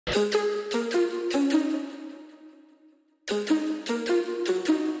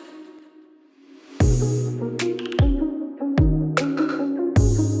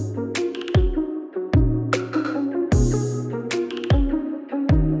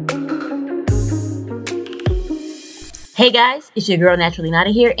Hey guys, it's your girl Naturally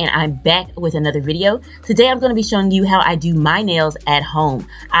Nata here, and I'm back with another video. Today I'm going to be showing you how I do my nails at home.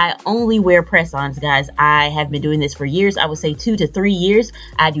 I only wear press-ons, guys. I have been doing this for years. I would say 2 to 3 years.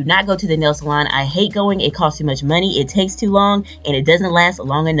 I do not go to the nail salon. I hate going. It costs too much money. It takes too long, and it doesn't last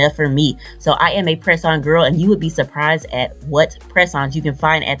long enough for me. So I am a press-on girl, and you would be surprised at what press-ons you can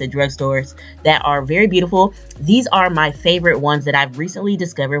find at the drugstores that are very beautiful. These are my favorite ones that I've recently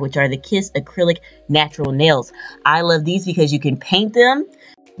discovered, which are the Kiss Acrylic Natural Nails. I love these because you can paint them.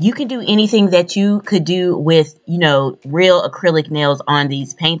 You can do anything that you could do with, real acrylic nails on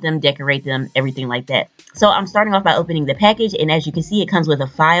these. Paint them, decorate them, everything like that. So I'm starting off by opening the package, and as you can see, it comes with a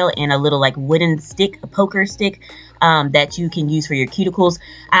file and a little like wooden stick, a poker stick that you can use for your cuticles.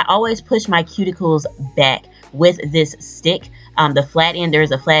 I always push my cuticles back with this stick. The flat end,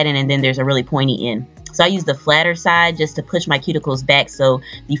 there's a flat end, and then there's a really pointy end. So I use the flatter side just to push my cuticles back so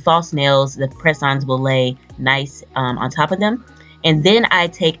the false nails, the press-ons, will lay nice on top of them. And then I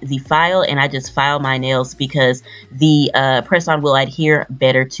take the file and I just file my nails because the press-on will adhere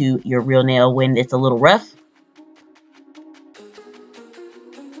better to your real nail when it's a little rough.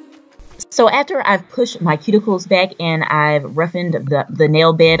 So after I've pushed my cuticles back and I've roughened the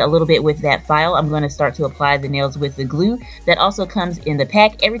nail bed a little bit with that file, I'm going to start to apply the nails with the glue that also comes in the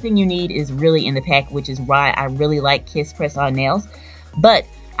pack. Everything you need is really in the pack, which is why I really like Kiss press-on nails. But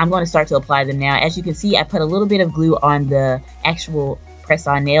I'm going to start to apply them now. As you can see, I put a little bit of glue on the actual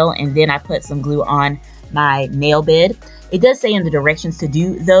press-on nail, and then I put some glue on my nail bed. It does say in the directions to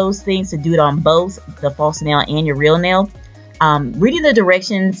do those things, to do it on both the false nail and your real nail. Reading the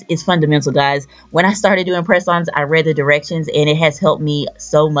directions is fundamental, guys. When I started doing press-ons, I read the directions, and it has helped me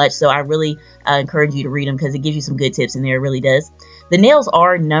so much. So I really encourage you to read them because it gives you some good tips in there. It really does. The nails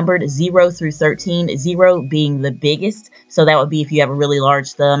are numbered 0 through 13, 0 being the biggest. So that would be if you have a really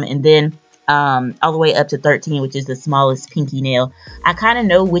large thumb, and then all the way up to 13, which is the smallest pinky nail. I kind of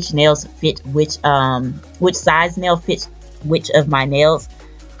know which nails fit which size nail fits which of my nails,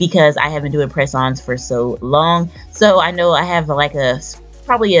 because I have been doing press-ons for so long. So I know I have like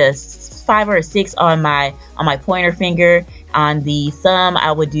probably a 5 or a 6 on my pointer finger. On the thumb,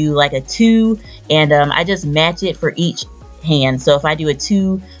 I would do like a 2, and I just match it for each hand. So if I do a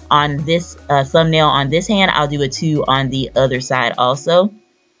 2 on this thumbnail on this hand, I'll do a 2 on the other side also.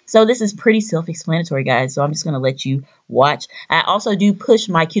 So this is pretty self-explanatory, guys, so I'm just going to let you watch. I also do push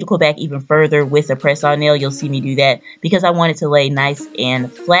my cuticle back even further with a press-on nail. You'll see me do that because I want it to lay nice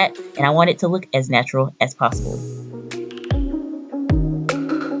and flat, and I want it to look as natural as possible.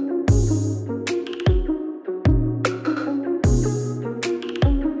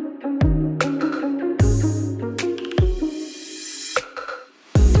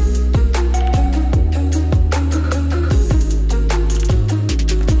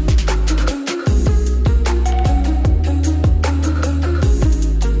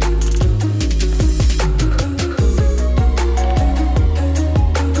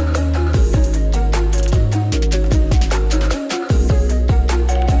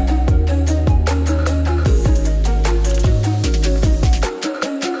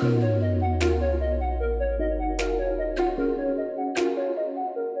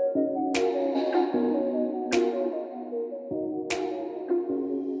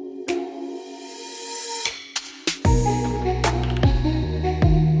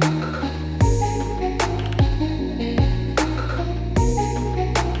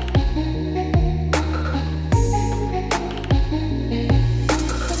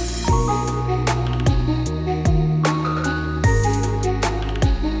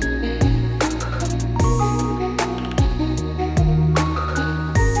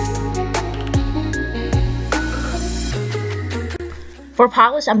 For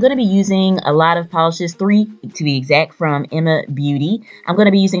polish, I'm going to be using a lot of polishes, 3 to be exact, from Emma Beauty. I'm going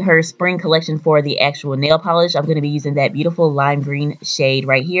to be using her spring collection for the actual nail polish. I'm going to be using that beautiful lime green shade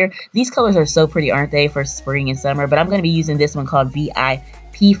right here. These colors are so pretty, aren't they, for spring and summer? But I'm going to be using this one called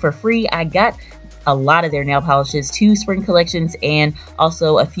VIP for free. I got a lot of their nail polishes, 2 spring collections, and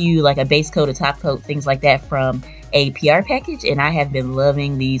also a few, like a base coat, a top coat, things like that from a PR package. And I have been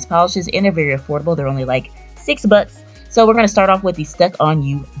loving these polishes, and they're very affordable. They're only like $6. So we're going to start off with the Stuck On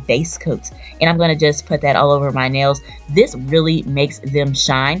You base coat, and I'm going to just put that all over my nails. This really makes them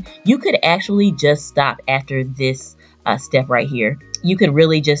shine. You could actually just stop after this step right here. you could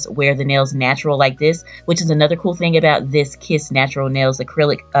really just wear the nails natural like this, which is another cool thing about this Kiss Natural Nails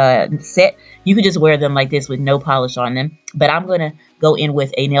acrylic set. You could just wear them like this with no polish on them. But I'm going to go in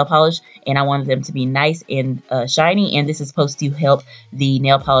with a nail polish, and I wanted them to be nice and shiny, and this is supposed to help the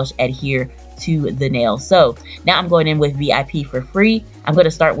nail polish adhere to the nail. So now I'm going in with VIP for free. I'm going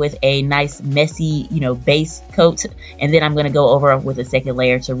to start with a nice messy, base coat, and then I'm going to go over with a second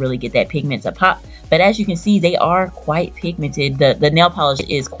layer to really get that pigment to pop. But as you can see, they are quite pigmented. The nail polish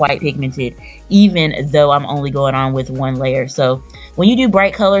is quite pigmented, even though I'm only going on with one layer. So when you do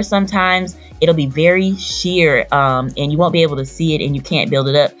bright colors, sometimes it'll be very sheer, and you won't be able to see it, and you can't build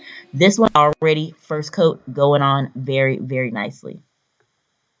it up. This one already, first coat, going on very, very nicely.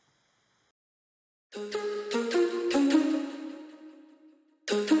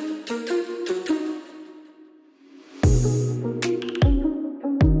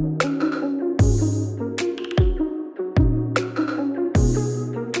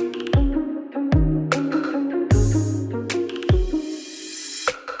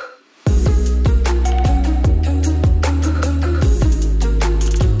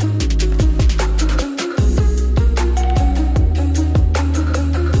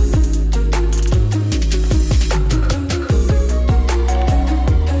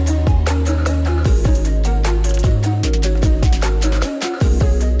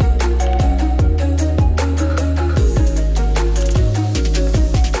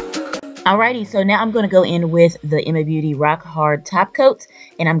 Alrighty, so now I'm going to go in with the Emma Beauty Rock Hard Top Coat,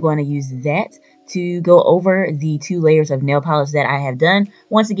 and I'm going to use that to go over the 2 layers of nail polish that I have done.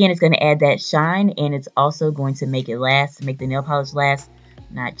 Once again, it's going to add that shine, and it's also going to make it last, make the nail polish last,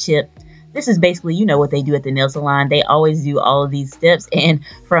 not chip. This is basically, what they do at the nail salon. They always do all of these steps, and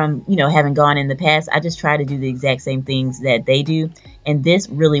from, having gone in the past, I just try to do the exact same things that they do, and this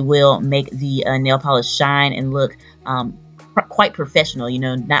really will make the nail polish shine and look quite professional,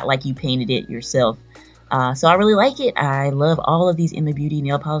 not like you painted it yourself. So I really like it. I love all of these Emma Beauty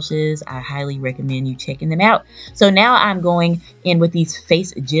nail polishes. I highly recommend you checking them out. So now I'm going in with these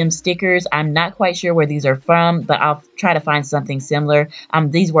face gem stickers. I'm not quite sure where these are from, but I'll try to find something similar.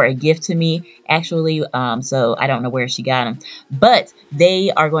 These were a gift to me, actually, so I don't know where she got them. But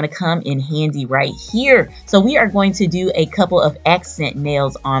they are going to come in handy right here. So we are going to do a couple of accent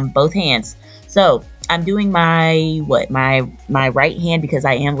nails on both hands. So I'm doing my right hand because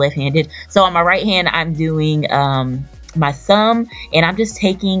I am left-handed. So on my right hand, I'm doing my thumb, and I'm just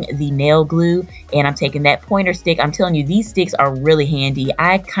taking the nail glue, and I'm taking that pointer stick. I'm telling you, these sticks are really handy.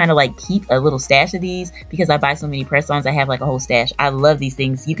 I kind of like keep a little stash of these because I buy so many press-ons. I have like a whole stash. I love these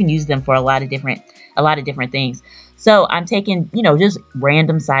things. You can use them for a lot of different things. So I'm taking, just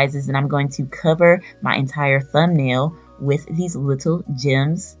random sizes, and I'm going to cover my entire thumbnail with these little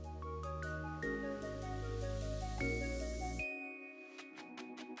gems.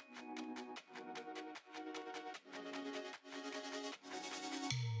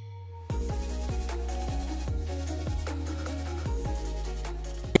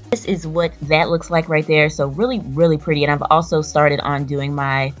 This is what that looks like right there. So really, really pretty. And I've also started on doing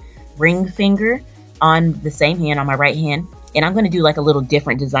my ring finger on the same hand, on my right hand. And I'm going to do like a little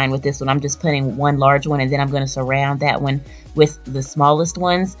different design with this one. I'm just putting one large one, and then I'm going to surround that one with the smallest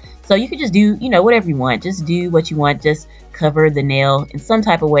ones. So you could just do, whatever you want. Just do what you want. Just cover the nail in some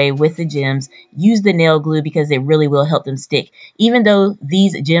type of way with the gems. Use the nail glue because it really will help them stick. Even though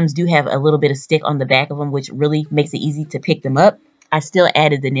these gems do have a little bit of stick on the back of them, which really makes it easy to pick them up, I still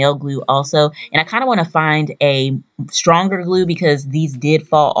added the nail glue also, and I kind of want to find a stronger glue because these did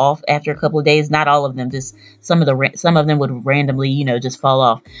fall off after a couple of days. Not all of them, just some of them would randomly, just fall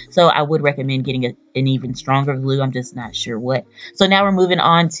off. So I would recommend getting an even stronger glue. I'm just not sure what. So now we're moving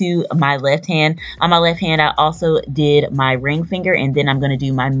on to my left hand. On my left hand, I also did my ring finger, and then I'm going to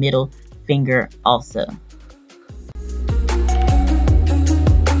do my middle finger also.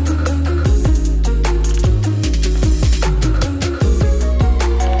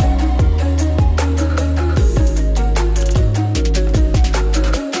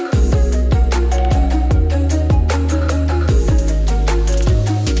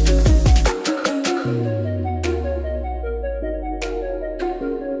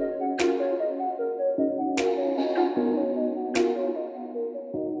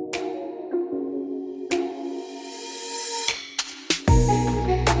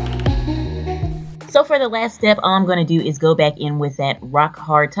 So for the last step, all I'm going to do is go back in with that rock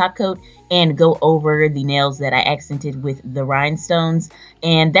hard top coat and go over the nails that I accented with the rhinestones.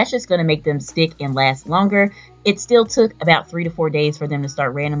 And that's just going to make them stick and last longer. It still took about 3 to 4 days for them to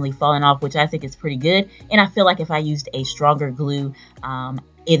start randomly falling off, which I think is pretty good. And I feel like if I used a stronger glue,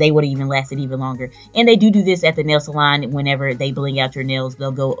 they would have even lasted even longer. And they do this at the nail salon. Whenever they bling out your nails,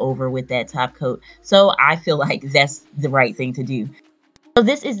 they'll go over with that top coat. So I feel like that's the right thing to do. So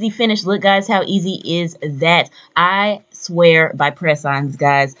this is the finished look, guys. How easy is that? I swear by press-ons,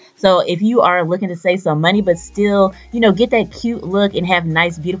 guys. So if you are looking to save some money, but still, get that cute look and have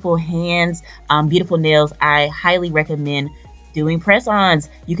nice, beautiful hands, beautiful nails, I highly recommend doing press-ons.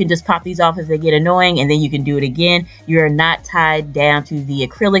 You can just pop these off if they get annoying, and then you can do it again. You're not tied down to the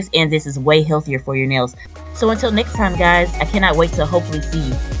acrylics, and this is way healthier for your nails. So until next time, guys, I cannot wait to hopefully see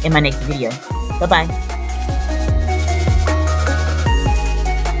you in my next video. Bye-bye.